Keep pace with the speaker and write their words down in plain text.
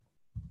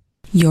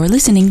You're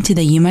listening to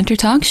the You Mentor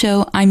Talk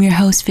Show. I'm your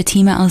host,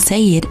 Fatima Al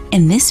Sayed,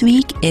 and this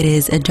week it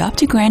is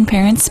Adopt a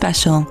Grandparent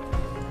Special.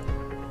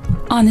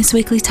 On this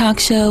weekly talk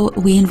show,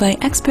 we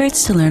invite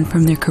experts to learn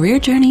from their career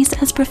journeys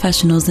as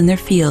professionals in their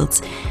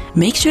fields.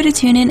 Make sure to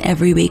tune in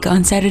every week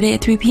on Saturday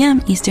at 3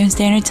 p.m. Eastern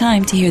Standard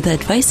Time to hear the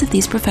advice of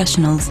these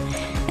professionals.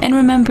 And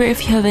remember,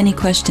 if you have any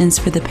questions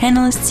for the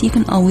panelists, you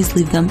can always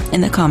leave them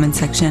in the comment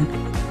section.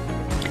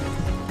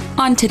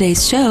 On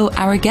today's show,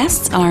 our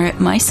guests are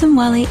Maisum,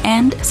 Walli,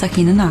 and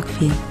Sakina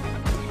Naqvi.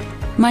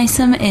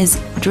 Maisum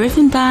is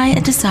driven by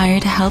a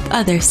desire to help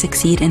others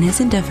succeed in his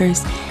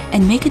endeavors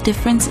and make a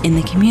difference in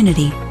the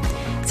community.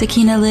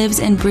 Sakina lives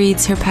and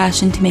breathes her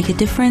passion to make a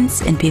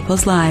difference in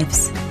people's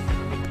lives.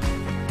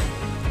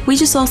 We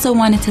just also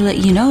wanted to let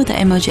you know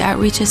that Umoja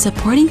Outreach is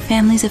supporting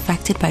families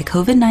affected by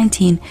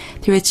COVID-19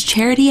 through its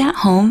Charity at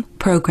Home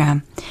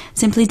program.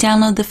 Simply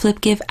download the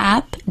FlipGive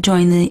app,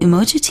 join the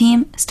Umoja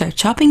team, start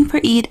shopping for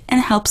Eid, and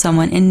help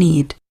someone in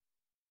need.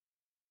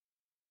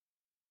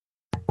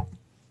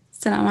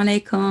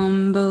 Assalamu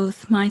alaikum,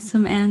 both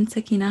Maisum and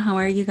Sakina. How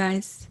are you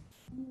guys?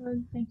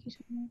 Good, thank you so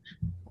much.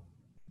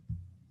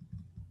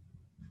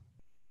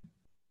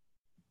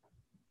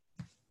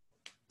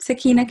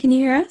 Sakina, can you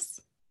hear us?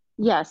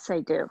 Yes, I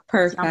do.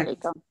 Perfect.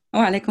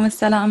 Wa alaikum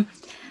assalam.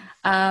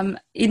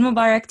 Eid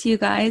Mubarak to you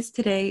guys.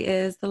 Today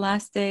is the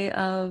last day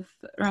of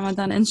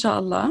Ramadan,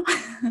 inshallah.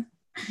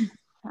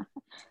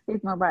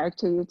 Eid Mubarak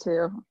to you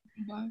too.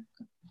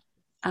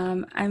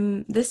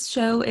 This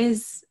show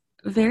is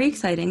very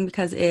exciting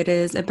because it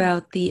is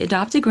about the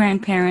Adopt a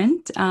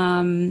Grandparent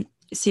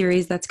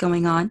series that's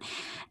going on.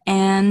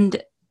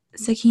 And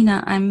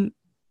Sakina,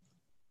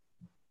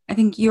 I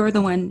think you're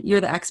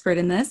the expert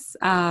in this.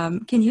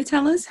 Can you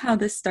tell us how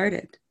this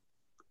started?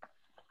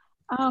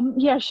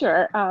 Yeah,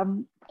 sure.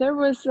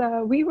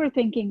 We were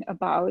thinking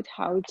about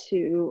how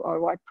to, or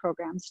what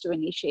programs to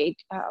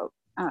initiate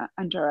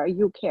under our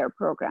UCare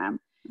program.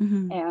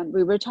 Mm-hmm. And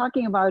we were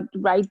talking about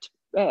right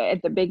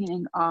at the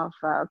beginning of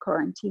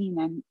quarantine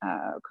and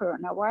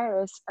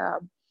coronavirus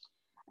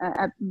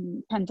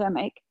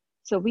pandemic.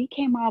 So we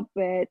came up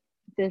with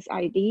this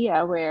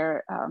idea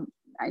where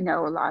I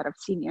know a lot of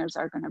seniors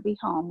are going to be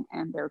home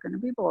and they're going to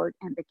be bored,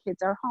 and the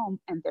kids are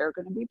home and they're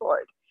going to be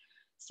bored.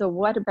 So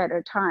what a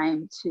better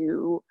time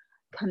to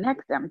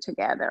connect them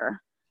together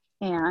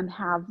and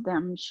have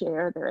them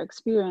share their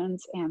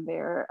experience and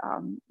their,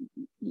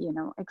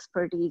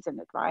 expertise and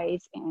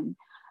advice and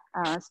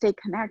stay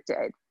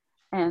connected.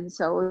 And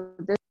so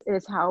this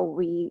is how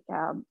we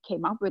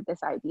came up with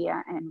this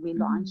idea, and we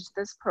launched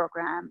this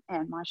program.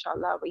 And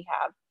mashallah, we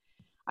have,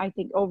 I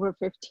think, over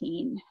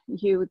 15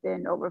 youth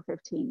and over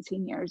 15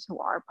 seniors who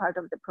are part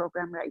of the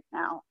program right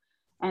now.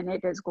 And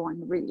it is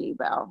going really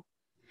well.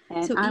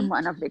 And so I'm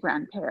one of the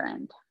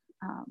grandparents.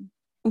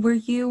 Were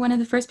you one of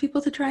the first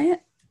people to try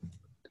it?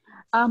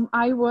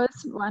 I was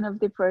one of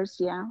the first,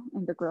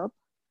 in the group.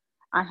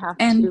 I have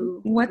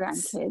two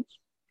grandkids.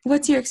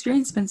 What's your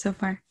experience been so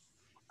far?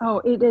 Oh,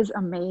 it is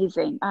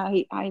amazing.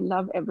 I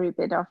love every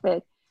bit of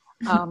it.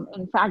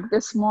 In fact,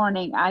 this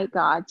morning I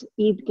got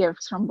Eid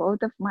gifts from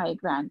both of my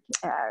grandsons,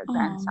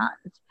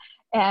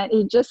 and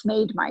it just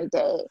made my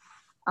day.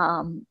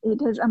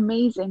 It is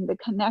amazing the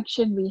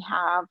connection we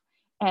have.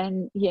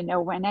 And,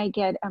 when I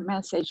get a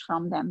message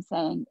from them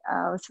saying,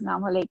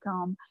 Assalamu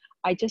alaikum,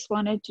 I just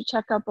wanted to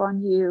check up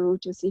on you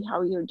to see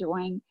how you're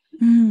doing.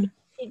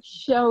 It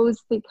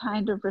shows the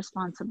kind of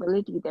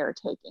responsibility they're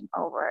taking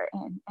over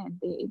and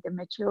the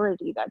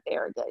maturity that they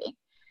are getting.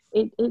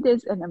 It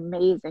is an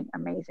amazing,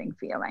 amazing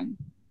feeling.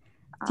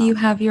 Do you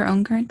have your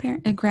own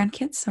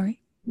grandkids? Sorry.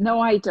 No,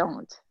 I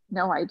don't.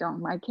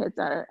 My kids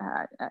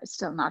are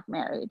still not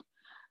married.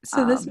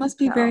 So this must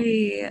be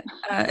very,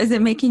 is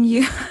it making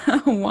you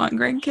want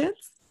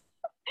grandkids?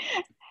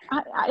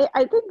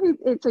 I think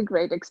it's a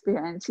great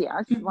experience,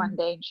 yes, one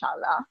day,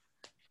 inshallah.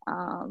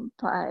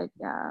 But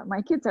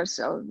my kids are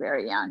still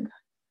very young.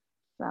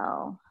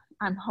 So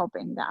I'm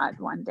hoping that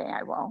one day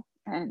I will.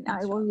 And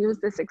I will use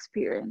this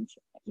experience,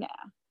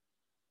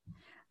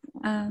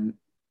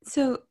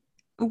 So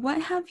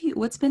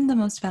what's been the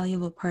most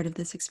valuable part of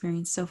this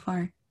experience so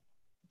far?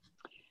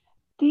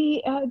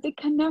 The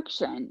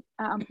connection.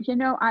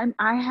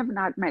 I have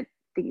not met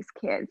these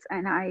kids,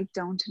 and I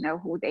don't know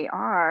who they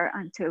are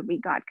until we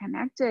got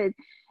connected.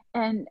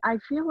 And I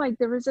feel like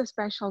there is a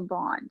special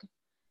bond.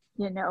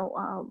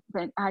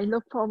 When I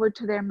look forward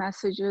to their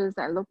messages,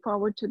 I look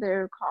forward to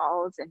their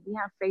calls, and we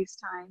have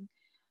FaceTime,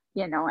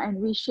 and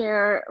we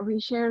share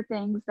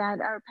things that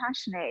are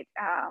passionate,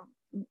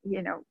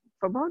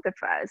 for both of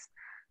us.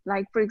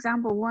 Like, for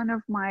example, one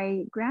of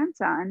my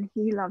grandson,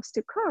 he loves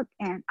to cook,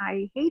 and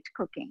I hate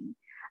cooking.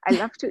 I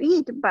love to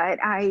eat, but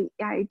I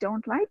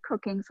don't like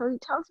cooking. So he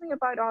tells me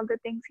about all the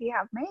things he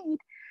have made.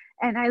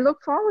 And I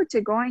look forward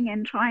to going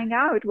and trying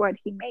out what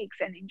he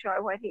makes and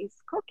enjoy what he's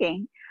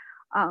cooking.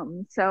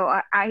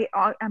 So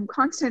I'm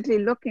constantly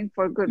looking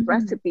for good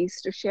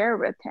recipes to share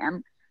with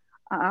him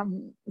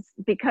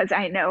because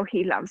I know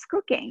he loves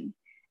cooking.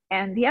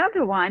 And the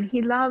other one,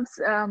 he loves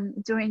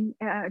doing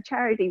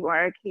charity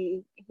work.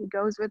 He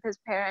goes with his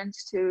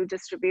parents to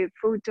distribute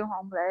food to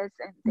homeless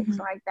and things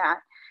Mm-hmm. like that.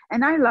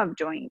 And I love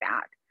doing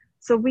that.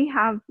 So we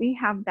have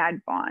that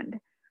bond.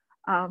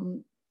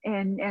 Um,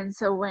 and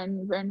so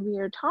when we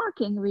are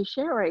talking, we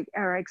share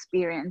our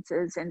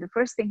experiences. And the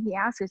first thing he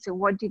asks is, "So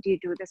what did you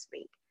do this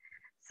week?"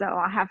 So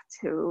I have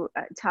to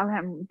tell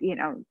him,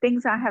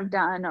 things I have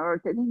done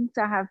or the things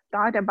I have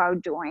thought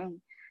about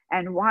doing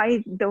and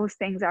why those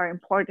things are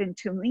important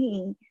to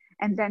me.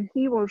 And then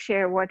he will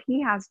share what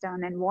he has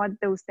done and what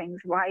those things,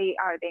 why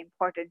are they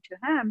important to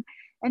him.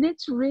 And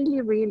it's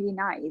really, really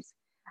nice.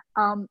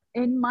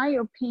 In my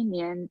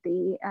opinion,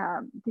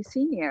 the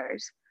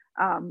seniors,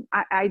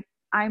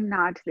 I'm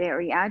not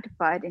there yet,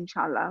 but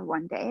inshallah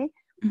one day.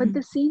 But Mm-hmm.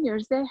 the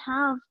seniors, they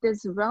have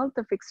this wealth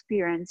of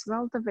experience,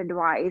 wealth of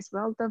advice,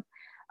 wealth of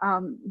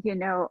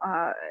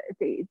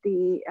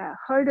the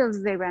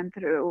hurdles they went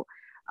through.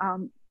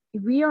 Um,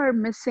 we are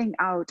missing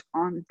out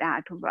on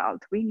that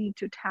wealth. We need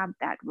to tap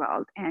that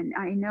wealth. And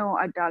I know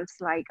adults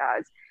like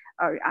us,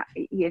 or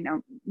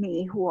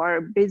me, who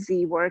are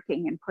busy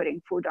working and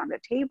putting food on the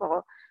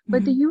table,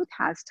 but the Mm-hmm. youth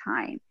has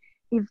time.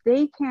 If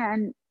they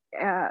can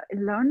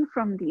learn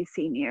from these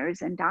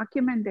seniors and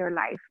document their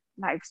life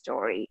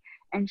story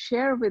and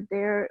share with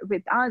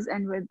us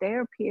and with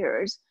their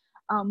peers,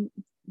 um,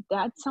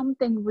 that's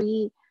something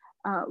we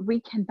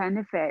can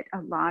benefit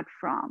a lot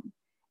from.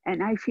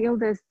 And I feel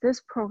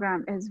this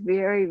program is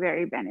very,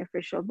 very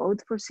beneficial both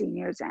for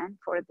seniors and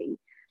for the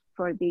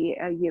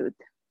youth.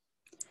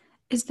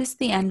 Is this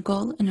the end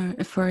goal in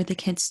order for the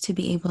kids to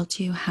be able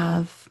to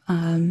have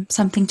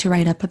something to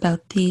write up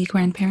about the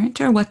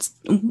grandparent, or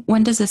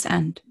when does this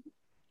end?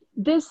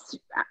 This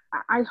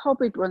I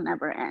hope it will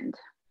never end.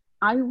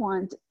 I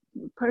want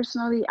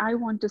Personally, I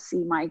want to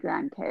see my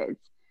grandkids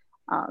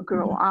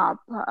grow Mm-hmm. up,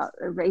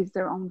 raise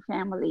their own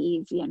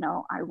families.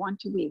 I want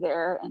to be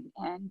there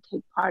and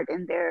take part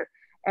in their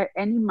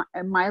any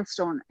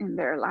milestone in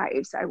their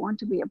lives. I want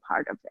to be a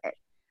part of it.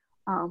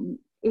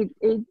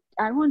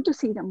 I want to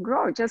see them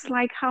grow, just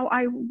like how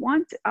I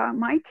want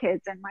my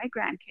kids and my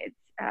grandkids.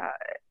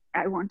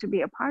 I want to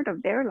be a part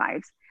of their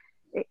lives.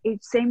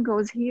 Same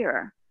goes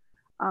here.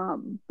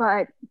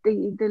 But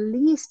the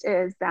least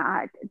is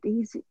that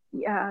these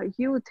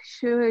youth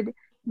should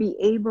be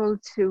able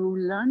to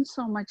learn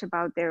so much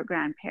about their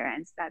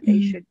grandparents that they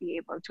Mm-hmm. should be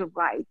able to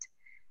write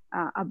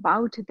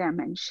about them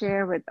and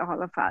share with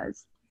all of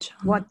us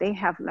what Inshallah. they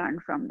have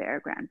learned from their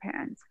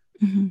grandparents.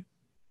 Mm-hmm.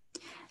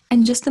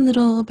 And just a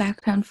little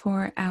background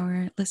for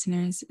our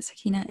listeners,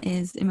 Sakina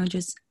is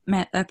Umoja's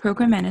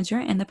program manager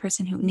and the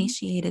person who Mhm.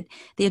 initiated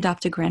the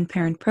Adopt a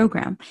Grandparent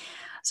program.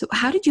 So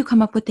how did you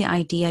come up with the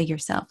idea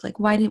yourself? Like,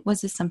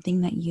 was this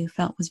something that you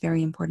felt was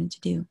very important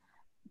to do?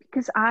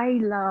 Because I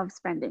love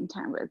spending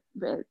time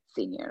with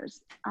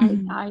seniors.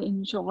 Mm-hmm. I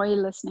enjoy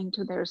listening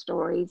to their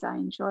stories. I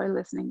enjoy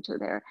listening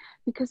to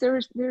because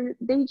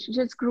they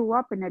just grew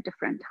up in a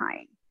different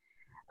time.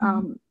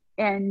 Mm-hmm.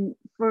 And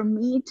for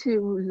me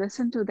to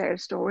listen to their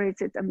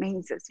stories, it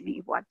amazes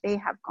me what they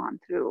have gone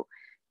through,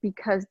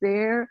 because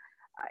their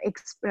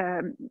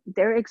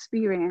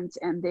experience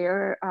and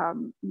their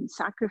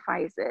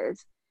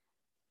sacrifices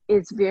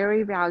is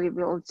very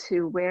valuable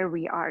to where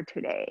we are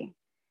today.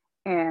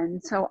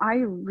 And so I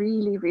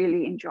really,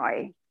 really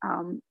enjoy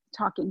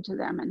talking to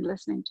them and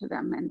listening to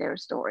them and their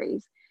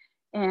stories.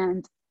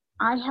 And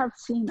I have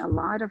seen a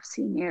lot of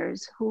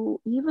seniors who,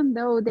 even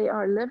though they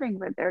are living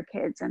with their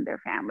kids and their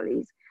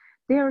families,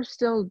 they are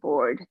still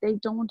bored. They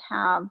don't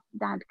have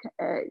that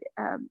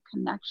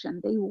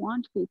connection. They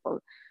want people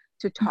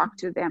to talk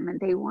to them, and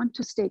they want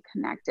to stay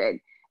connected,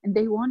 and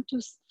they want to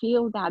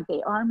feel that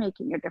they are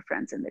making a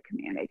difference in the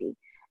community.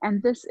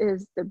 And this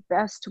is the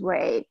best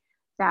way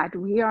that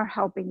we are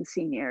helping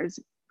seniors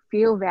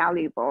feel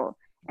valuable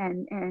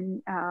and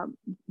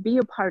be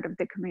a part of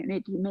the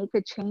community, make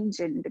a change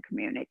in the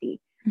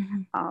community.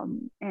 Mm-hmm.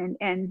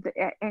 And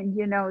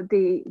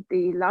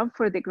the love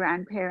for the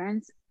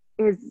grandparents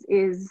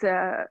is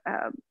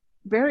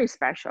very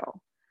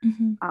special,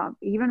 Mm-hmm.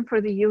 even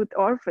for the youth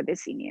or for the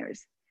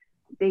seniors.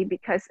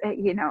 Because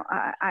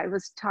I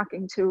was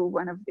talking to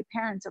one of the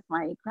parents of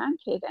my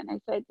grandkid, and I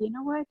said, you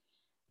know what,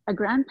 a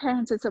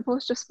grandparents is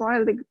supposed to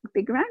spoil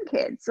the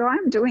grandkids. So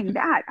I'm doing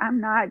that. I'm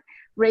not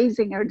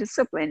raising or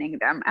disciplining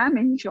them. I'm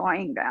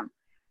enjoying them.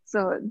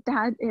 So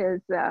that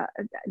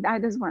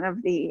is one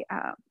of the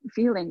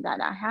feeling that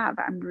I have.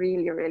 I'm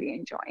really, really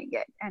enjoying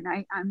it. And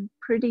I'm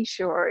pretty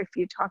sure if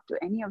you talk to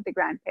any of the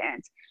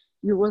grandparents,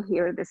 you will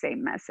hear the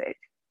same message.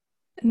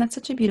 And that's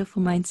such a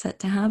beautiful mindset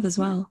to have as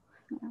Yeah, well.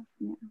 yeah,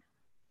 yeah.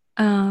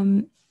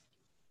 Um,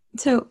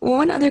 So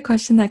one other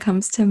question that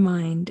comes to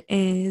mind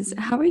is, Mhm.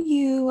 how are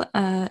you,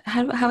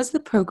 how is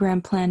the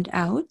program planned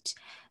out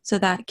so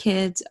that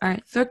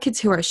for kids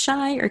who are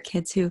shy or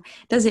kids who,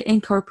 does it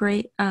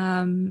incorporate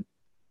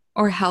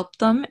or help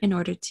them in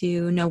order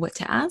to know what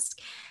to ask?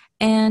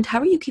 And how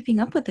are you keeping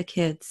up with the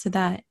kids so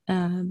that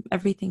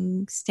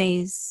everything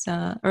stays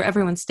or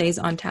everyone stays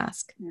on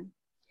task? Yeah.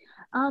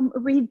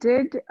 We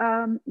did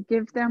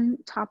give them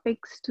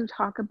topics to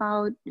talk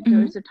about. There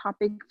Mm-hmm. is a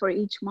topic for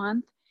each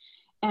month,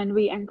 and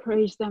we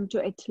encourage them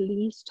to at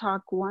least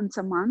talk once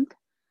a month,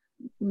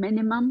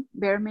 minimum,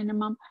 bare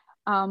minimum.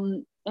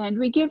 And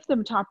we give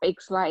them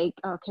topics like,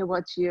 okay,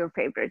 what's your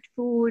favorite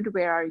food?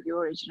 Where are you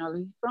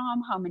originally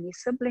from? How many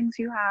siblings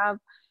you have?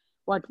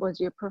 What was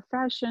your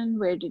profession?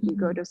 Where did you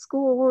go Mm-hmm. to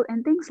school?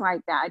 And things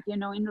like that. You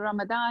know, in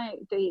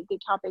Ramadan, the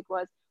topic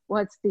was,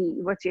 what's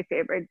your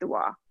favorite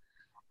dua?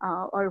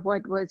 Or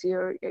what was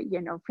your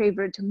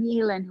favorite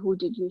meal, and who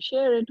did you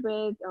share it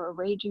with, or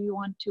where do you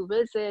want to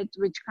visit,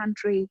 which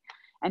country,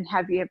 and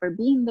have you ever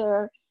been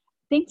there?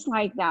 Things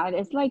like that.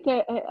 It's like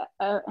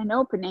an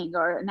opening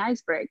or an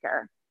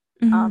icebreaker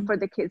Mm-hmm. for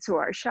the kids who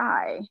are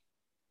shy.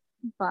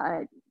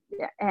 But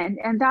yeah,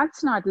 and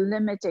that's not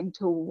limiting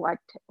to what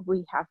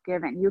we have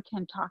given. You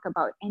can talk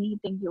about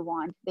anything you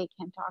want. They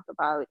can talk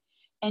about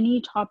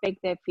any topic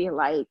they feel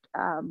like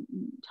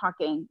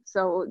talking.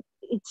 So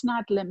it's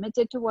not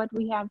limited to what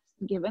we have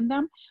given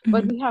them,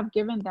 but Mm-hmm. we have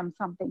given them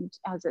something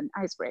as an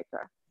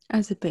icebreaker.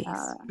 As a base.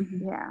 uh,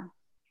 Mm-hmm. yeah.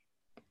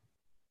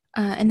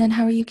 And then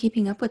how are you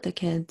keeping up with the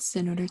kids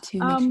in order to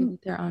make sure um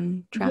that they're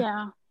on track?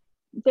 yeah,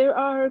 there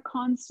are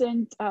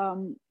constant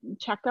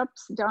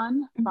checkups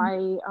done Mm-hmm. by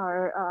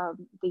our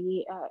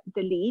the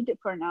lead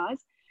for NAS.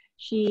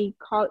 She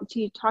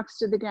talks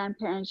to the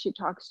grandparents, she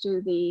talks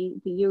to the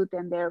youth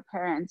and their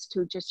parents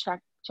to just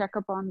check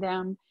up on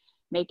them,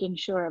 making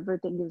sure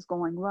everything is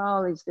going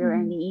well. Is there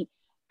Mm-hmm. any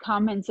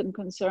comments and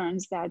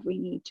concerns that we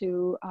need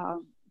to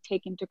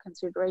take into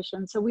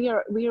consideration? So we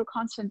are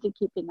constantly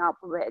keeping up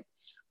with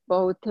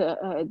both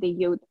the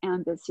youth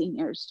and the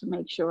seniors to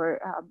make sure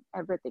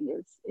everything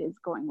is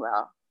going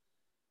well.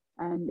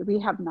 And we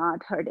have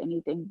not heard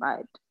anything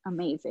but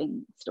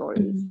amazing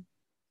stories.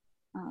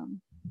 Mm-hmm.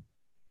 Um,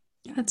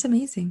 yeah. That's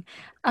amazing.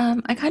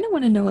 I kind of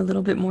want to know a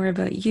little bit more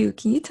about you.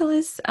 Can you tell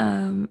us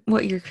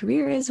what your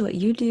career is, what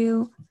you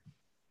do?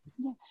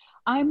 Yeah.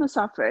 I'm a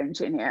software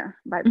engineer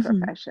by Mm-hmm.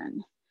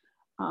 profession.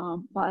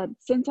 But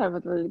since I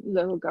was a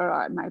little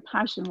girl, my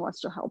passion was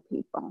to help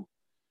people.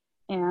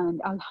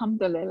 And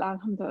alhamdulillah,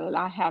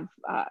 I have,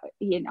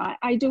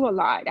 I do a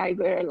lot. I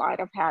wear a lot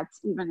of hats,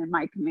 even in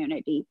my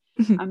community.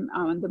 I'm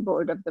on the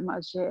board of the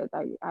masjid.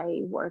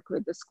 I work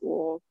with the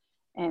school,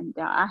 and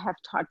I have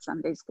taught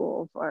Sunday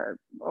school for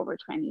over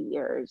 20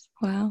 years.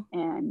 Wow.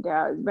 And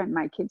when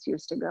my kids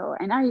used to go,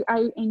 and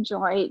I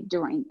enjoy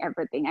doing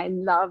everything. I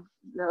love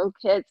little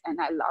kids and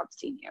I love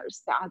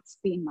seniors. That's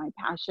been my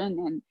passion,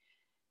 and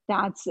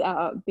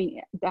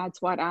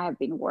that's what I have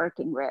been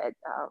working with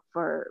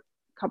for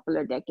a couple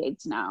of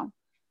decades now.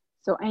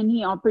 So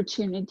any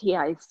opportunity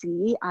I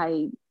see,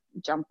 I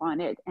jump on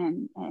it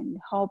and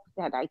hope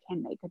that I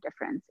can make a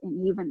difference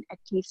in even at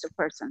least a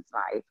person's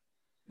life,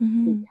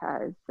 Mm-hmm.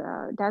 because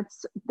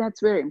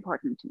that's very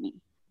important to me.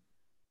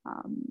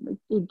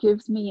 It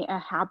gives me a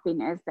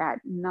happiness that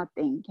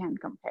nothing can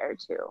compare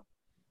to.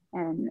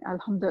 And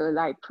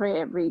alhamdulillah, I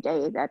pray every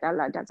day that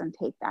Allah doesn't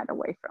take that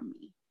away from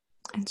me.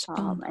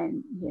 Inshallah.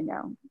 And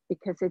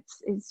because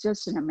it's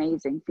just an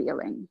amazing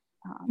feeling.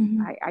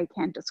 Mm-hmm. I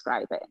can't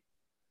describe it.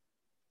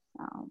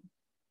 Um,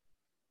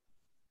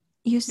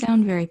 You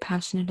sound very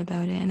passionate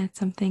about it, and it's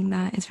something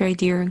that is very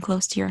dear and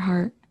close to your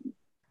heart.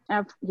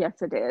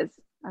 yes, it is.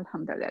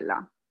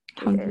 Alhamdulillah,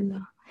 it is.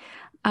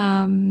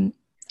 Alhamdulillah.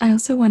 I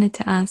also wanted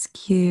to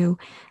ask you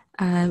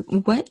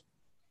what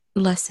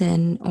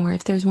lesson, or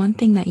if there's one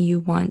thing that you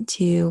want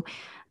to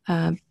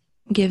uh,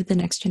 give the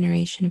next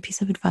generation, a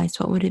piece of advice,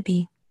 what would it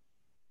be?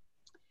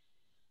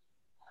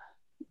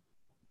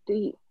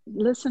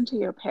 Listen to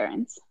your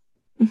parents,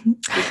 Mhm.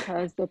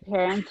 because the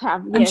parents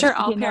have, I'm yes, sure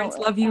all parents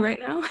love you right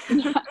now.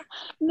 yeah,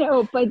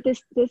 no, but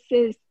this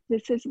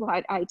is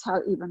what I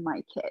tell even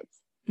my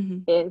kids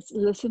Mhm. is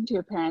listen to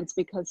your parents,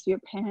 because your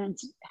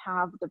parents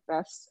have the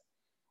best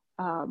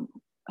um,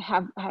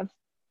 have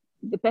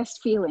the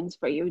best feelings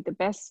for you, the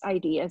best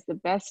ideas,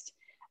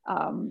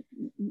 um,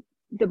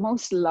 the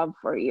most love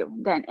for you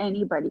than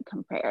anybody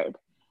compared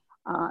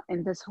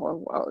in this whole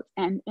world.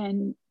 And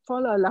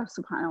follow Allah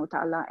subhanahu wa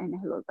ta'ala and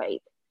Ahlul Bayt.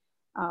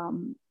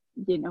 Um,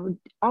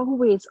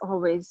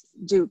 always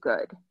do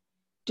good.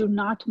 Do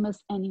not miss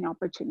any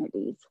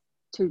opportunities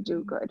to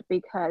do good,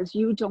 because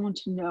you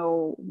don't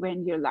know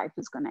when your life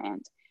is going to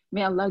end.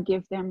 May Allah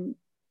give them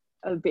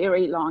a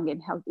very long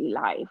and healthy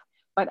life.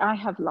 But I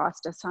have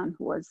lost a son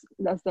who was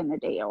less than a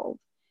day old,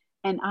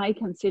 and I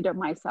consider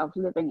myself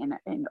living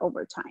in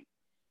overtime.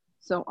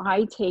 So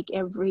I take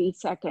every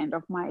second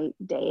of my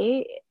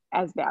day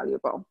as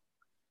valuable.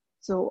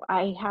 So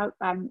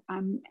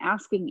I'm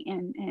asking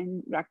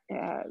and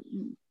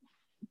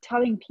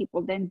telling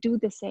people, then do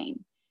the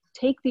same.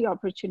 Take the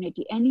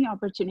opportunity, any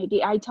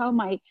opportunity. I tell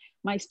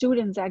my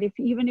students that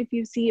even if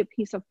you see a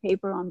piece of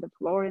paper on the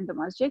floor in the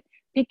masjid,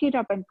 pick it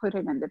up and put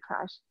it in the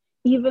trash.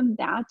 Even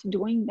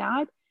doing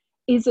that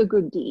is a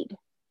good deed.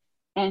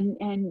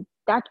 And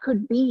that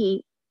could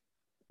be,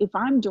 if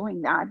I'm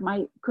doing that,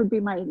 could be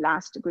my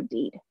last good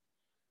deed.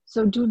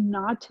 So do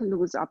not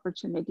lose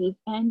opportunities,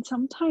 and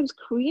sometimes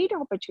create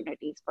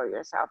opportunities for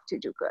yourself to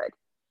do good.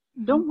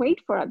 Don't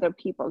wait for other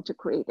people to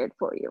create it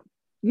for you.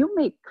 You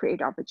make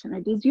create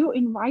opportunities. You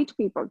invite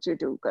people to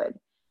do good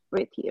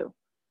with you.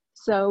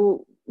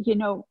 So,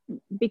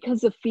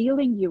 because the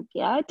feeling you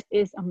get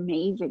is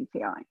amazing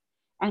feeling.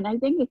 And I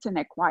think it's an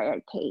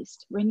acquired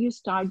taste. When you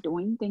start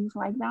doing things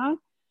like that,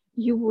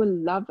 you will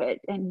love it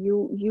and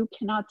you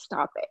cannot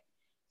stop it.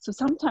 So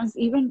sometimes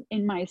even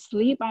in my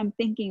sleep, I'm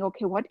thinking,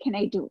 okay, what can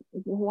I do?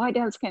 What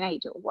else can I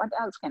do? What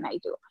else can I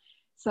do?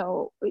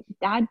 So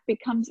that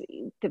becomes,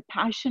 the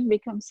passion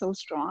becomes so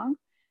strong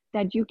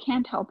that you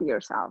can't help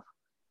yourself.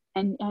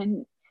 And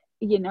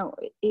you know,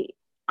 it,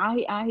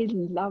 I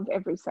love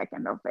every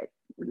second of it,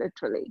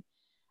 literally.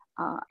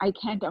 I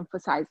can't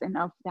emphasize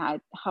enough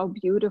that how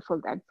beautiful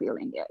that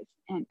feeling is,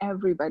 and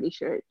everybody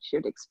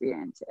should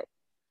experience it.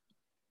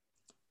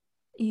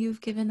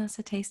 You've given us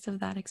a taste of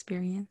that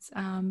experience,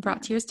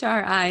 brought tears to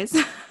our eyes.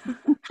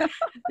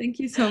 Thank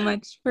you so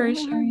much for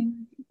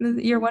sharing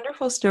your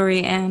wonderful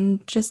story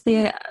and just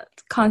the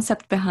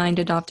concept behind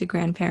adopt a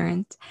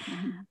grandparent.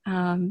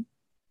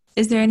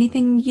 Is there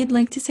anything you'd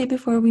like to say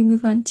before we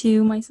move on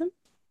to Maisum?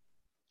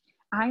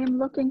 I am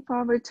looking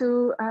forward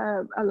to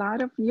a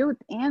lot of youth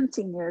and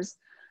seniors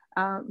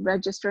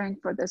registering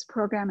for this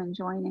program and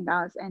joining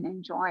us and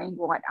enjoying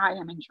what I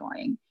am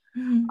enjoying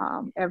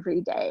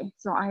every day.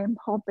 So I am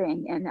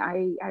hoping, and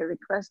I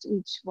request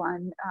each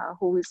one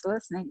who is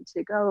listening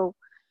to go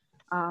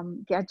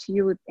get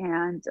youth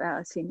and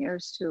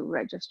seniors to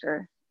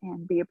register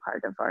and be a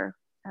part of our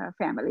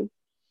family.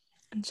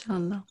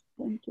 Inshallah.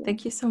 Thank you.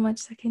 Thank you so much,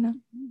 Sakina.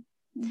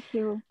 Thank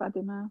you,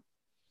 Fatima.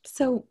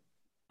 So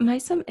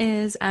Maisum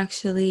is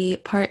actually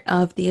part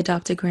of the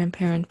Adopt a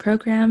Grandparent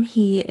program.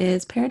 He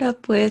is paired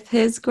up with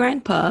his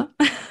grandpa,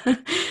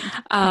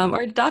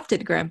 or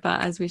adopted grandpa,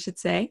 as we should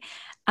say.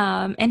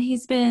 And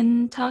he's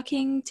been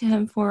talking to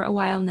him for a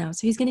while now.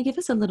 So he's going to give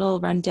us a little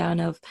rundown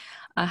of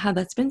how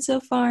that's been so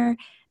far.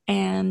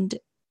 And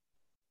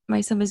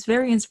Maisum is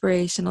very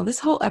inspirational. This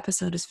whole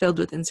episode is filled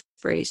with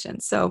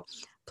inspiration. So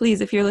please,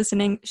 if you're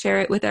listening, share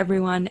it with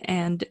everyone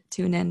and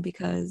tune in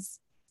because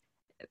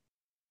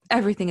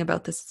everything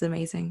about this is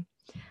amazing.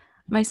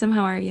 Maisum,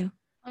 how are you?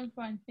 I'm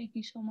fine. Thank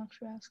you so much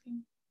for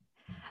asking.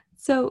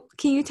 So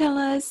can you tell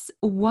us,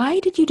 why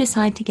did you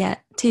decide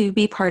to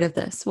be part of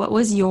this? What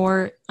was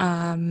your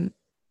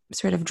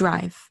sort of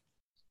drive?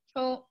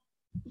 So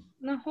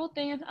the whole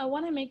thing is I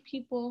want to make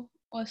people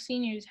or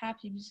seniors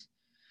happy. Because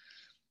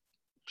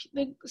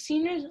the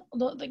seniors,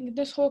 like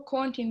this whole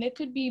quarantine, they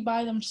could be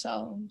by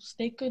themselves.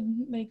 They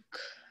could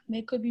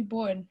be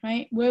bored,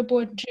 right? We're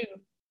bored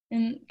too.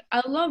 And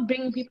I love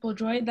bringing people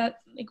joy. That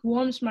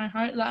warms my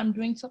heart that I'm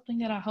doing something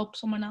that will help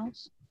someone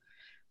else.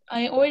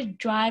 I always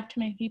drive to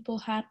make people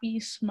happy,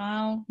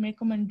 smile, make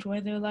them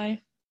enjoy their life.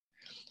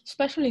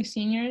 Especially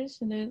seniors,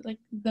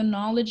 the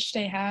knowledge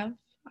they have,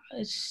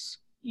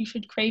 you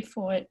should crave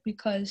for it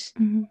because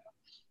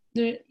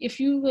if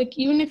you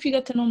even if you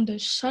get to know them, they're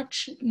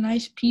such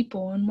nice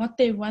people, and what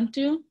they went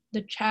through,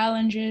 the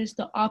challenges,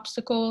 the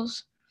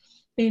obstacles,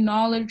 the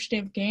knowledge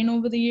they've gained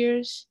over the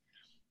years.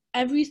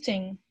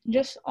 Everything,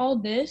 just all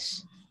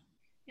this,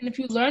 and if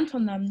you learn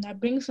from them, that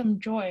brings them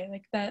joy,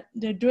 that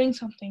they're doing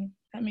something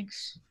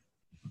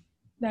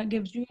that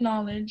gives you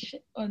knowledge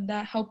or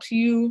that helps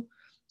you,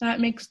 that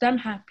makes them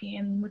happy,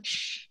 and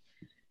which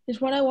is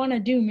what I want to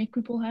do, make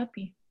people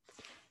happy.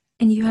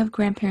 And you have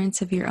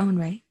grandparents of your own,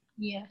 right?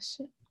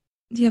 Yes.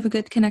 Do you have a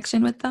good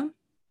connection with them?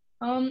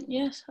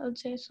 Yes, I would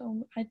say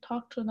so. I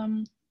talk to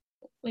them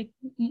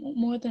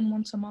more than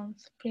once a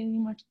month, pretty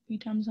much 3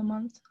 times a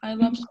month. I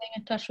love staying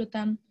in touch with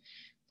them.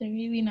 They're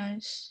really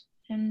nice,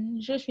 and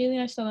it's just really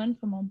nice to learn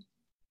from them.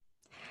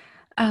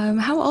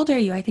 How old are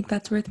you? I think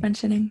that's worth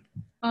mentioning.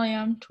 Oh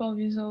yeah, I'm 12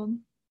 years old.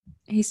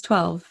 He's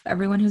 12.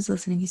 Everyone who's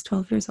listening, he's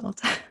 12 years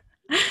old.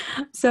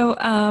 So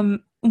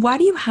why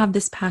do you have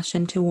this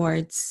passion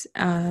towards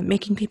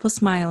making people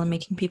smile and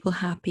making people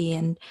happy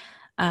and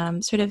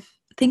sort of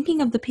thinking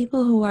of the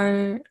people who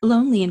are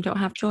lonely and don't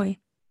have joy?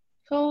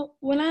 So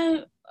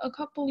a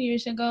couple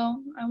years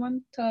ago, I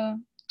went to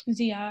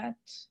Ziyarat,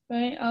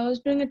 right? I was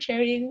doing a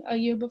charity a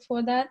year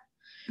before that.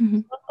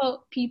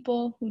 About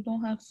people who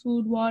don't have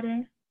food,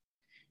 water.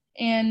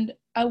 And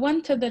I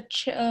went to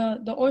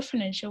the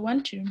orphanage I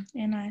went to,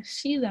 and I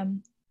see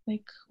them.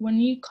 When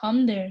you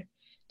come there,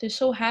 they're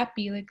so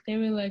happy. They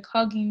were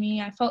hugging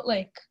me. I felt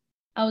like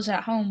I was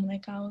at home.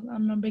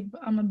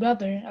 I'm a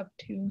brother of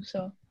 2,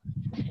 so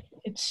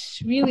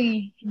it's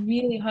really,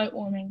 really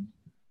heartwarming.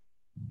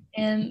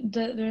 And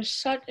they're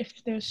so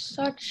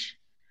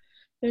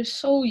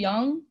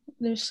young.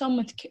 There's some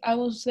with, I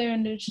was there,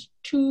 and there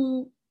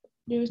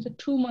was a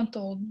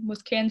 2-month-old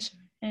with cancer,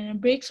 and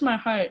it breaks my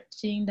heart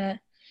seeing that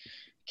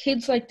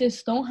kids like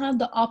this don't have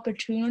the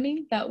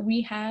opportunity that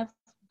we have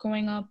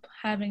growing up,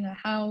 having a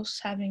house,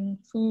 having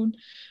food,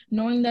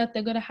 knowing that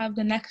they're going to have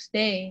the next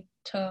day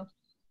to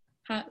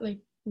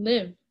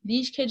live.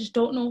 These kids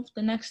don't know if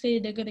the next day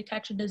they're going to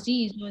catch a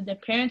disease or their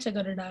parents are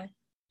going to die.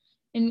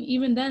 And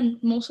even then,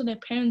 most of their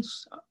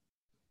parents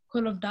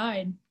could have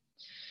died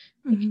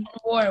in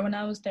war when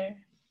I was there.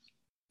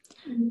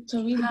 It's a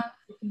really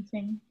important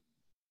thing.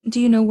 Do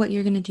you know what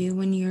you're going to do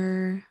when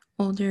you're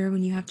older,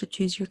 when you have to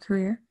choose your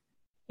career?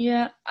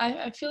 Yeah,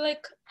 I feel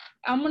like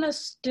I'm gonna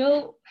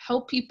still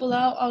help people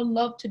out. I would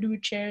love to do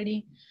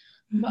charity.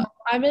 Mm-hmm. But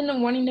I've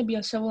been wanting to be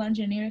a civil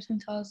engineer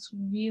since I was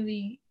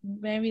really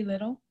very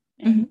little.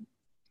 Mm-hmm. And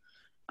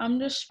I'm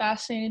just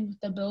fascinated with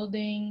the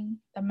building,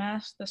 the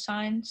math, the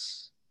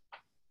science.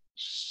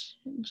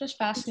 Just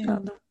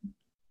fascinated.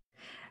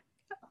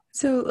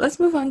 So let's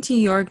move on to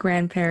your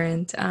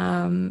grandparent.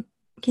 Can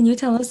you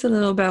tell us a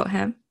little about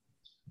him?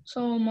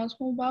 So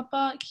Maisum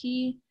Papa,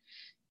 he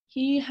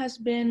has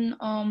been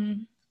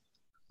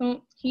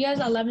so he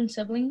has 11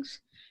 siblings.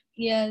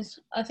 He has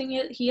I think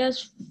he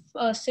has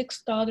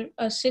six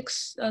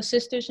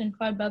sisters and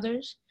five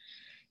brothers.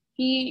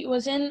 He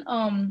was in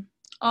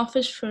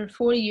office for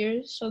 4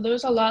 years, so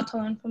there's a lot to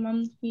learn from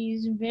him.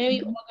 He's very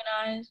Mhm.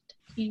 organized.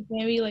 He's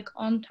very like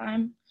on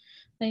time.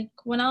 Like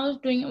when I was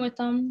doing it with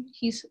him,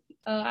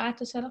 I had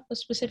to set up a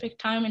specific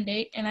time and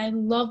date, and I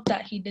loved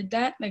that he did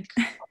that. Like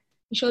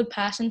he showed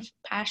passion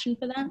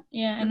for that.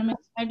 Yeah, and I'm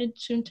excited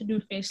soon to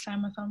do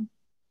FaceTime with him.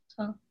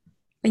 So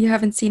You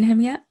haven't seen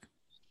him yet?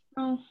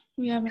 no,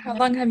 we haven't How yet.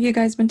 long have you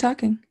guys been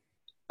talking?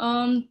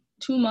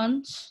 2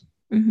 months.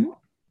 Mm-hmm.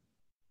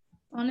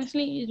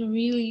 Honestly, he's a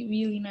really,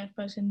 really nice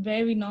person.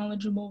 Very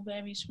knowledgeable,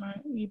 very smart.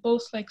 We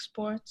both like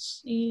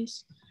sports.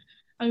 He's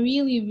a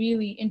really,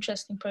 really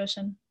interesting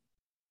person.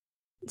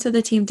 So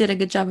the team did a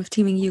good job of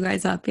teaming you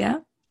guys up, yeah?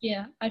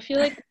 Yeah, I feel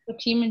like the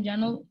team in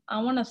general,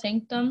 I want to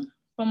thank them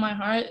from my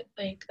heart.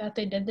 Like that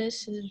they did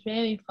this is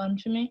very fun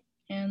for me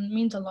and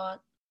means a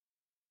lot.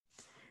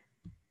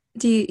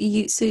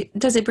 So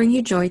does it bring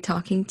you joy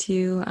talking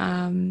to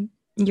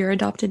your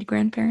adopted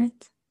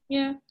grandparents?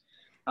 Yeah,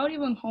 I would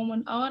even home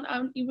and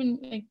I would even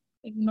like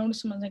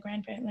notice them as a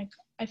grandparent. Like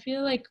I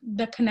feel like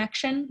the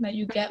connection that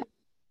you get with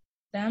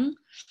them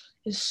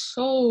is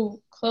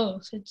so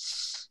close.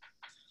 It's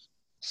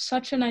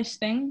such a nice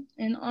thing,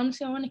 and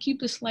honestly, I want to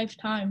keep this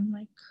lifetime,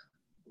 and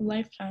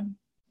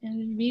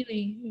it's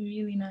really,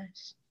 really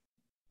nice.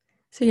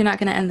 So you're not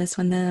going to end this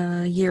when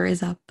the year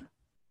is up.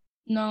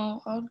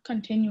 No, I'll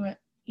continue it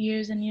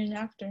years and years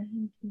after.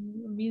 I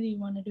really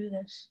want to do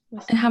this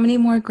with And them. how many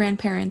more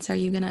grandparents are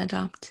you going to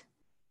adopt?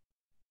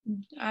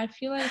 I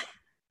feel like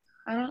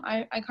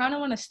I kind of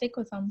want to stick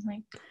with them.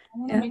 Like I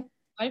want to Yeah. make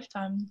a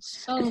lifetime.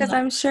 It's so Because nice.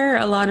 I'm sure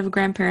a lot of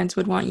grandparents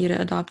would want you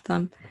to adopt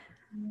them.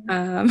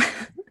 Um,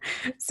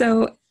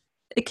 so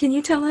can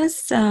you tell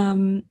us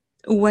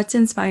what's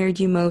inspired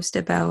you most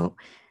about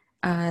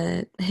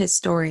his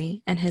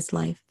story and his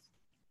life?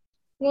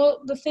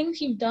 Well, the things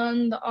he's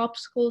done, the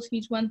obstacles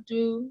he's went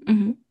through,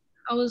 Mm-hmm.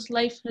 how his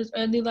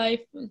early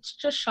life, it's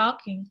just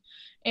shocking.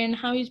 And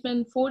how he's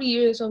been 40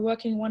 years of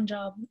working one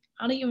job.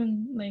 I don't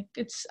even, like,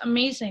 it's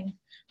amazing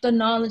the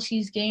knowledge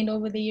he's gained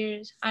over the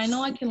years. I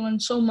know I can learn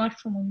so much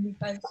from him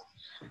because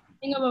the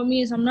thing about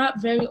me is I'm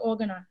not very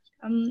organized.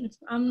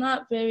 I'm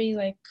not very,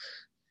 like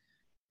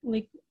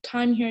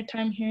time here,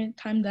 time here,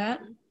 time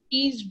that.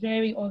 He's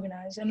very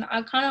organized. And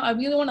I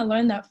really want to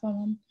learn that from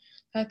him.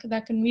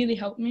 That can really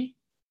help me.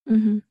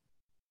 Mm-hmm.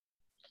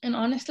 And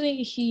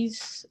honestly,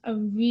 he's a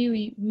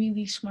really,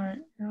 really smart.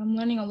 And I'm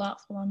learning a lot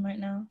from him right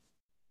now.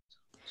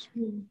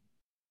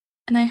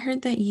 And I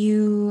heard that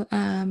you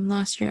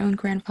lost your own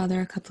grandfather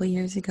a couple of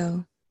years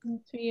ago.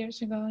 3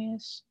 years ago,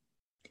 yes.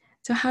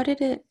 So how did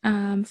it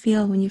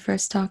feel when you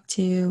first talked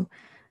to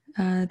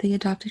the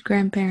adopted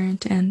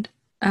grandparent, and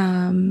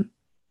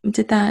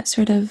did that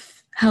sort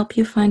of help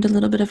you find a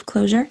little bit of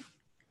closure?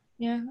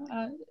 Yeah,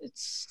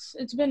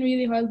 it's been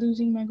really hard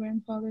losing my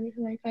grandfather.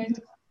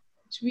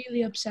 It's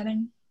really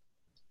upsetting.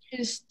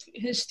 His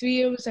 3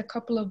 year was a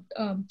couple of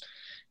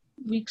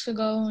weeks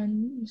ago,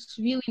 and it's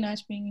really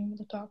nice being able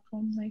to talk to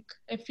him. Like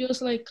it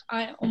feels like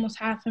I almost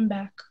have him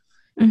back.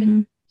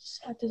 Mm-hmm.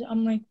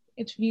 I'm like,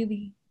 it's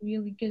really,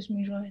 really gives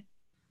me joy.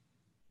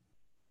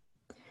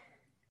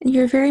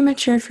 You're very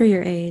mature for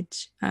your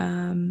age.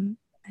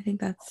 I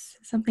think that's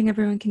something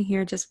everyone can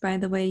hear just by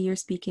the way you're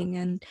speaking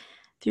and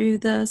through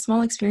the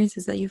small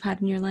experiences that you've had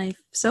in your life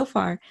so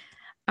far.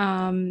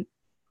 Um,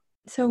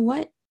 so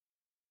what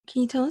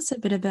can you tell us a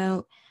bit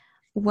about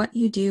what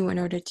you do in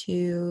order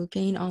to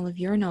gain all of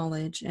your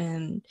knowledge,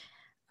 and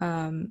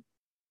um,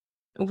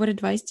 what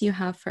advice do you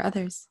have for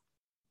others?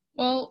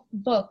 Well,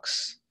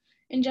 books.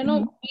 In Mm-hmm.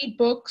 general, read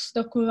books,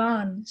 the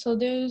Quran. So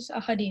there's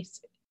a hadith.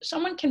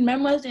 Someone can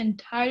memorize the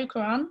entire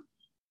Quran,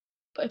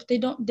 but if they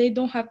don't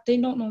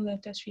know the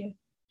tasfir.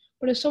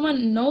 But if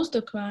someone knows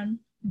the Quran,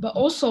 but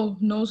also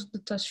knows the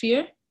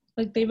tasfir,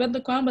 like they read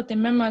the Quran, but they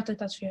memorized the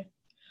tasfir,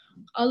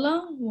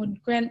 Allah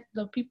would grant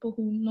the people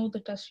who know the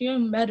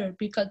tasfir better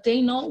because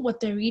they know what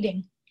they're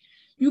reading.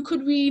 You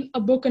could read a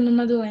book in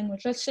another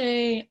language. Let's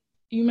say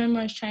you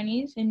memorize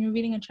Chinese and you're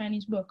reading a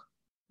Chinese book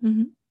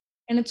Mm-hmm.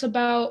 and it's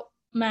about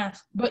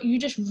math, but you're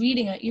just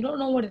reading it. You don't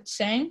know what it's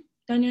saying,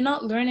 then you're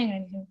not learning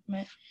anything from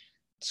it.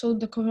 So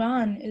the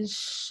Quran is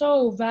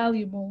so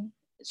valuable,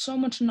 so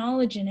much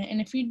knowledge in it, and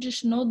if you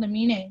just know the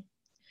meaning,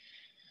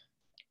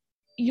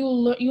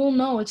 you'll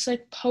know it's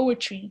like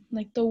poetry,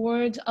 like the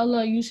words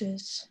Allah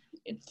uses.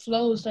 It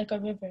flows like a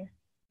river.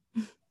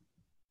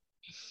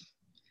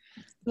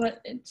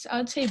 But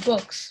I'd say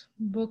books.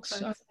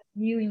 Books are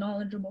really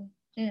knowledgeable.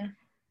 Yeah.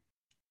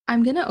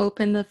 I'm going to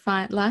open the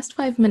last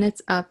 5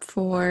 minutes up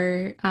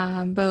for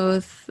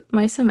both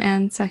Maisum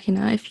and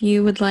Sakina. If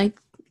you would like,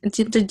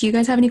 did you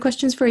guys have any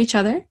questions for each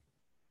other?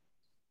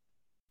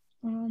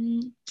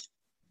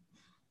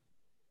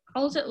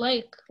 How's it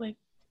like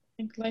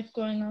life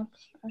growing up?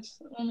 That's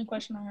the only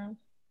question I have.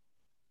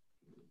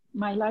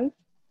 My life?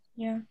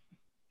 Yeah.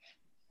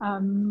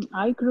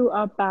 I grew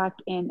up back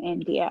in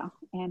India,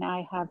 and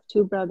I have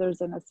two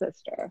brothers and a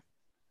sister.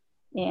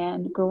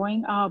 And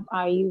growing up,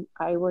 I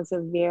was a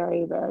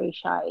very, very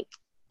shy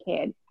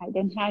kid. I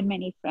didn't have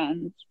many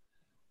friends.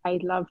 I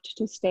loved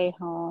to stay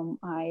home.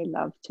 I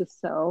loved to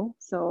sew.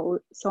 So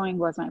sewing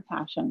was my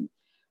passion.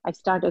 I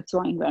started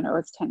sewing when I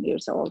was 10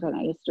 years old, and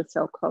I used to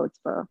sew clothes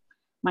for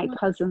my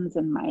cousins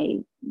and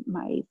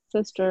my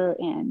sister.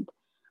 And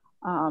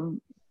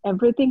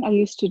everything I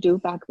used to do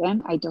back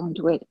then, I don't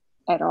do it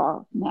at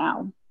all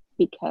now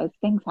because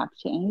things have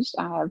changed.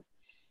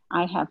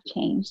 I have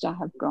changed. I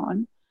have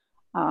grown.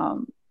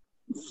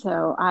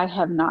 So I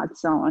have not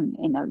sewn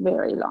in a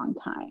very long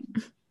time.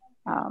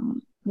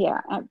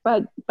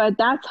 But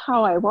that's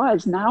how I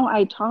was. Now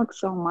I talk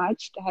so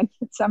much that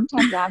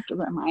sometimes I have to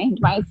remind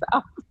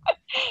myself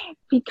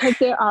because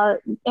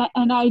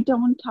and I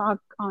don't talk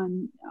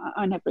on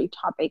every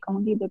topic,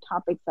 only the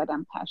topics that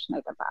I'm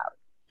passionate about.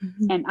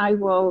 Mm-hmm. And I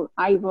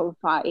will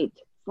fight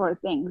for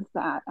things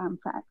that I'm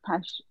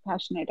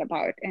passionate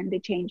about, and the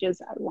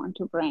changes I want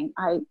to bring,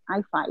 I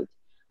fight.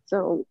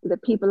 So the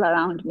people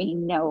around me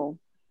know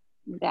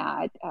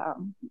that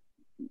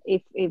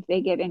if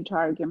they get into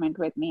argument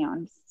with me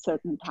on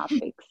certain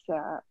topics,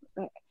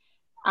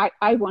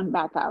 I won't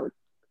back out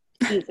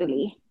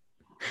easily.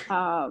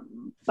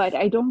 But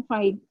I don't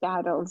fight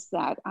battles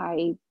that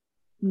I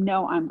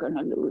know I'm going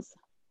to lose.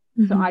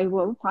 Mm-hmm. So I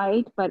will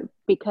fight, but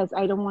because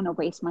I don't want to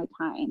waste my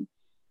time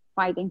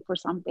fighting for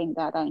something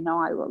that I know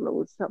I will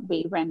lose. So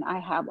when I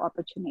have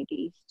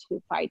opportunities to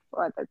fight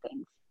for other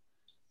things.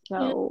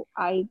 So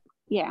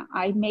yeah.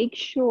 I make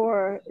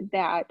sure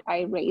that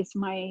I raise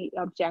my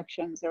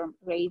objections or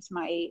raise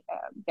my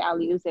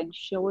values and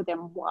show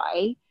them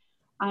why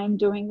I'm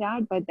doing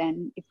that. But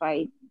then if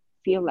I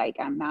feel like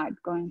I'm not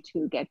going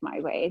to get my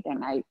way,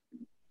 then I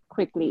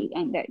quickly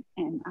end it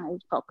and I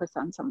focus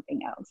on something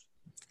else.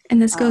 And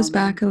this goes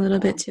back a little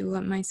bit to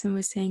what my son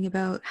was saying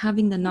about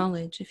having the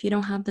knowledge. If you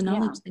don't have the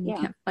knowledge, then you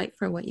can't fight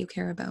for what you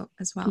care about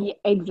as well. Yeah,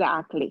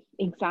 exactly.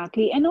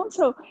 And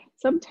also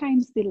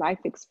sometimes the life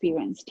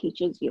experience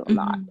teaches you a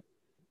lot.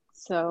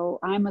 So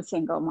I'm a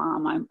single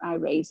mom. I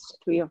raised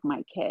 3 of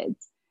my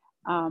kids.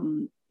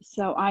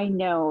 So I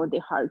know the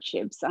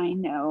hardships. I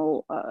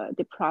know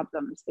the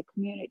problems the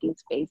community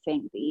is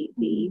facing,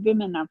 the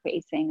women are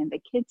facing, and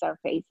the kids are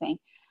facing.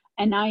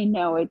 And I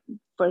know it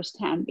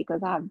firsthand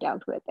because I've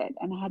dealt with it,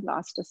 and I had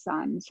lost a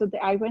son. So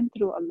I went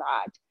through a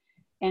lot.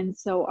 And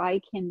so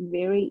I can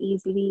very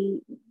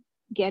easily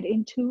get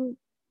into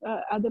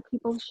other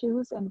people's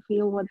shoes and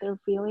feel what they're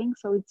feeling.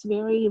 So it's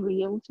very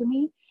real to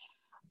me.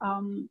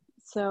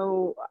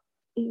 So,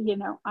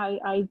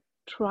 I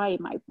try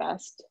my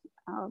best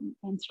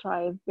and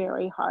strive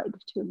very hard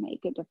to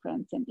make a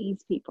difference and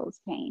ease people's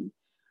pain.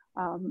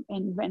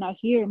 And when I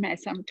hear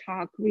Maisum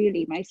talk,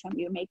 really, Maisum,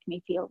 you make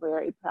me feel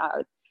very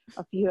proud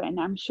of you. And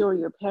I'm sure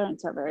your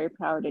parents are very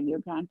proud and your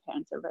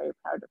grandparents are very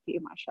proud of you,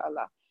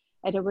 mashallah.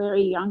 At a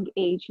very young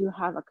age, you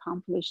have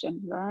accomplished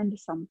and learned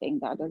something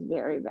that is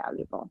very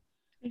valuable.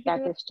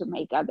 That is to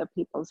make other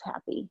people's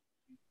happy.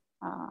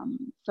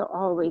 So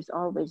always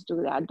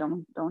do that.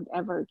 Don't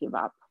ever give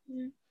up.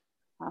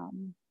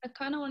 I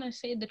kind of want to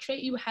say the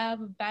trait you have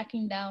of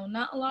backing down.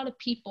 Not a lot of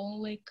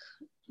people, like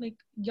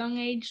young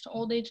age to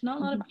old age, not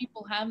a lot of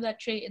people have that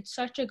trait. It's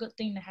such a good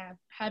thing to have,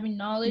 having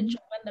knowledge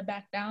of when to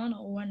back down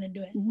or when to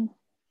do it.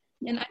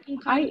 And I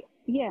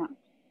can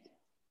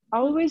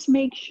always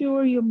make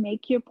sure you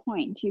make your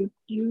point.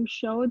 You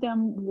show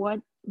them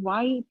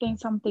why you think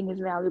something is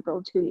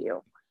valuable to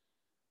you.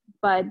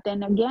 But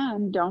then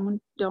again,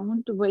 don't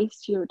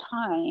waste your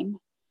time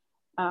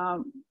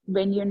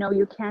when you know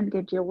you can't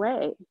get your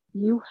way.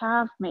 You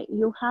have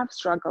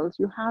struggles.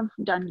 You have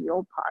done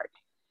your part,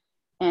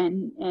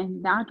 and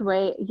that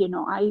way,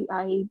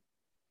 I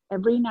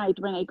every night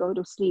when I go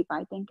to sleep,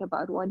 I think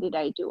about what did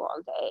I do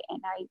all day,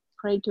 and I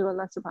pray to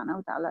Allah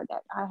Subhanahu wa Taala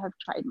that I have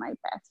tried my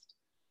best.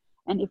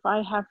 And if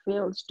I have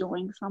failed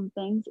doing some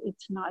things,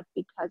 it's not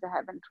because I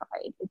haven't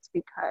tried. It's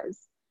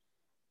because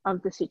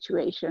of the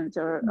situations,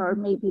 or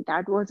maybe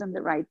that wasn't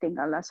the right thing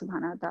Allah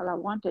Subhanahu wa Taala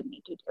wanted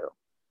me to do.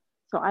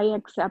 So I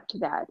accept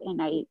that,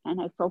 and I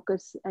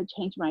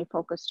change my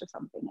focus to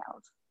something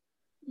else.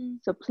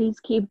 So please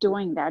keep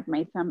doing that,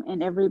 Maisum,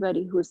 and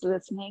everybody who's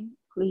listening,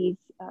 please,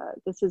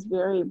 this is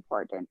very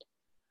important.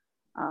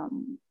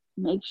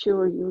 Make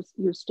sure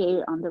you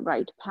stay on the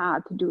right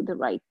path, do the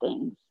right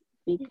things,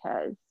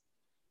 because,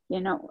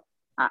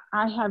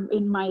 I have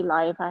in my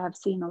life, I have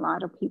seen a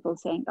lot of people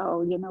saying,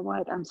 oh, you know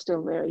what, I'm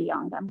still very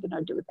young, I'm going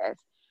to do this.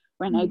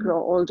 When I grow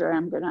older,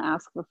 I'm going to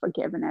ask for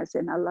forgiveness,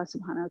 and Allah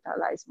subhanahu wa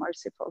ta'ala is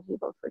merciful. He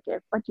will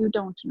forgive, but you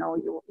don't know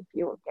if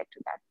you will get to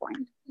that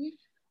point.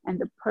 And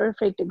the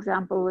perfect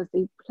example was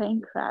the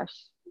plane crash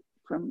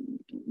from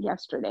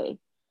yesterday.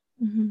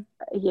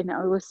 You know,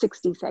 it was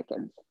 60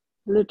 seconds,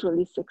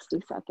 literally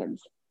 60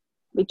 seconds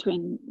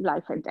between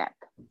life and death.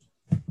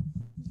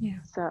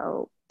 Yeah.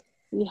 So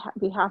we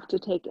have to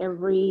take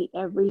every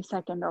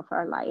second of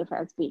our life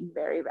as being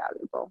very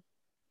valuable.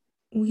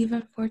 We've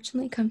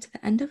unfortunately come to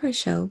the end of our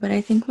show, but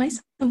I think my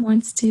son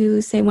wants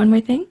to say one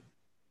more thing.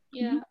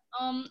 Yeah.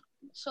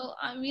 So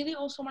I really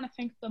also want to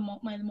thank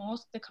my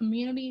mosque. The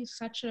community is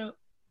such a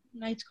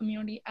nice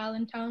community,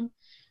 Allentown.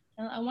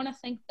 And I want to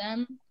thank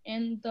them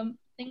and the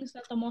things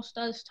that the mosque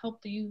does to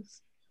help the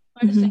youth.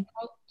 I just think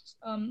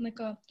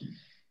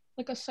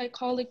like a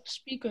psychological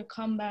speaker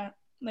come by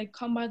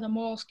the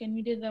mosque, and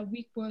we did a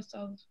week worth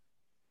of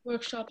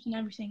workshops and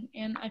everything.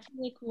 And I feel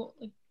like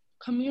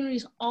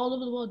communities all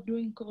over the world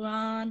doing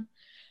Quran,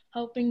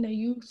 helping the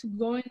youth,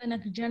 growing the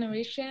next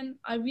generation.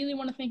 I really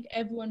want to thank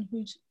everyone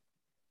who's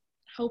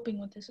helping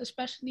with this,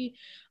 especially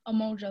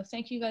Umoja.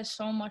 Thank you guys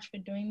so much for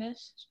doing this.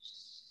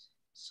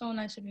 So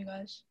nice of you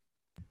guys.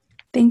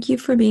 Thank you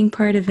for being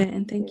part of it,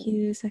 and thank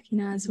you,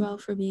 Sakina, as well,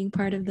 for being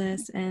part of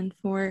this, and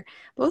for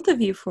both of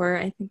you for,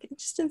 I think,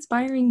 just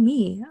inspiring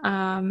me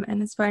and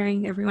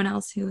inspiring everyone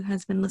else who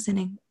has been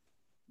listening.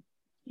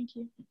 Thank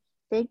you.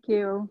 Thank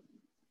you.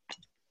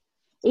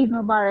 Eid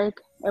Mubarak,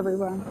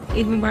 everyone.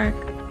 Eid Mubarak.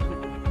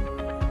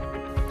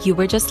 You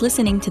were just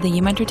listening to the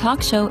You Mentor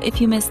Talk Show.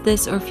 If you missed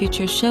this or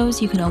future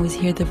shows, you can always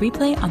hear the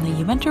replay on the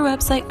You Mentor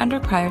website under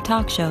prior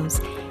talk shows.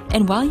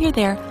 And while you're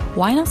there,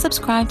 why not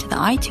subscribe to the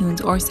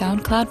iTunes or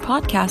SoundCloud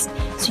podcast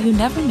so you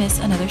never miss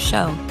another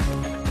show?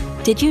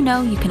 Did you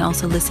know you can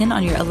also listen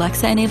on your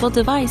Alexa-enabled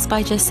device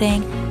by just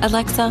saying,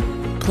 "Alexa,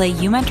 play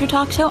You Mentor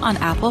Talk Show" on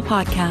Apple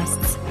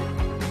Podcasts.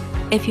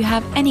 If you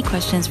have any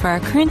questions for our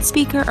current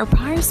speaker or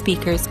prior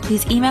speakers,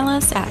 please email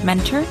us at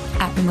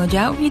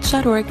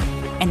mentor@umojaaoutreach.org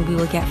and we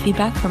will get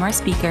feedback from our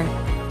speaker.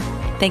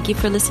 Thank you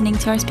for listening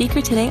to our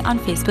speaker today on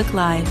Facebook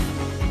Live.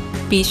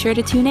 Be sure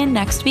to tune in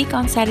next week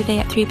on Saturday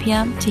at 3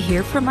 p.m. to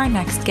hear from our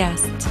next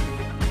guest.